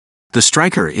The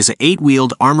Stryker is a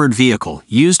 8-wheeled armored vehicle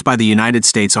used by the United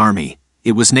States Army.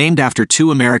 It was named after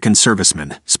two American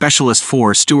servicemen, Specialist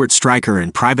Four Stuart Stryker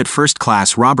and Private First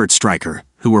Class Robert Stryker,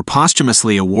 who were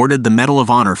posthumously awarded the Medal of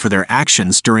Honor for their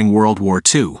actions during World War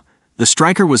II. The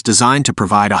Stryker was designed to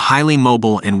provide a highly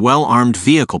mobile and well-armed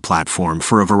vehicle platform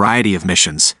for a variety of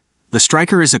missions. The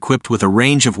Stryker is equipped with a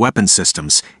range of weapon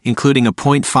systems, including a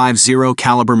 .50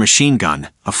 caliber machine gun,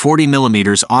 a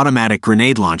 40mm automatic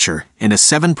grenade launcher, and a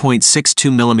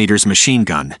 7.62mm machine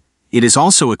gun. It is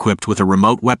also equipped with a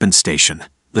remote weapons station.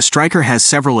 The Stryker has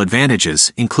several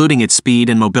advantages, including its speed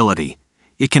and mobility.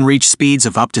 It can reach speeds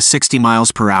of up to 60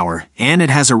 miles per hour, and it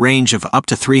has a range of up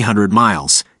to 300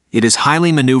 miles. It is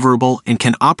highly maneuverable and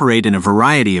can operate in a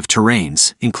variety of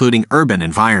terrains, including urban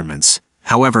environments.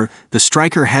 However, the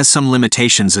Stryker has some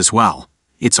limitations as well.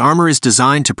 Its armor is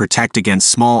designed to protect against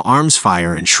small arms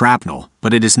fire and shrapnel,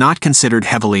 but it is not considered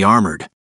heavily armored.